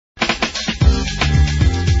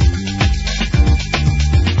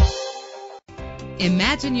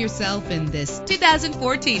Imagine yourself in this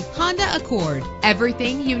 2014 Honda Accord.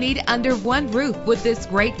 Everything you need under one roof with this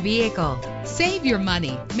great vehicle. Save your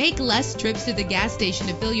money. Make less trips to the gas station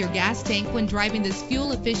to fill your gas tank when driving this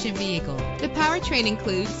fuel-efficient vehicle. The powertrain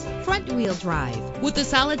includes front-wheel drive with a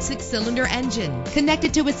solid 6-cylinder engine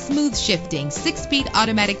connected to a smooth shifting 6-speed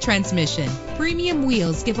automatic transmission. Premium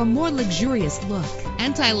wheels give a more luxurious look.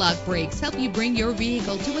 Anti-lock brakes help you bring your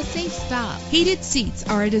vehicle to a safe stop. Heated seats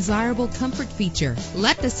are a desirable comfort feature.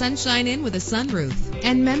 Let the sunshine in with a sunroof.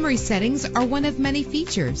 And memory settings are one of many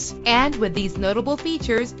features. And with these notable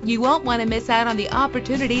features, you won't want to miss out on the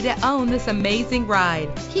opportunity to own this amazing ride.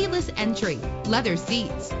 Keyless entry, leather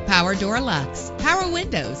seats, power door locks, power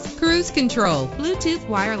windows, cruise control, Bluetooth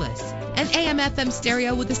wireless, an AM/FM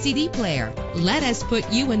stereo with a CD player. Let us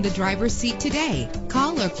put you in the driver's seat today.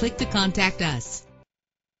 Call or click to contact us.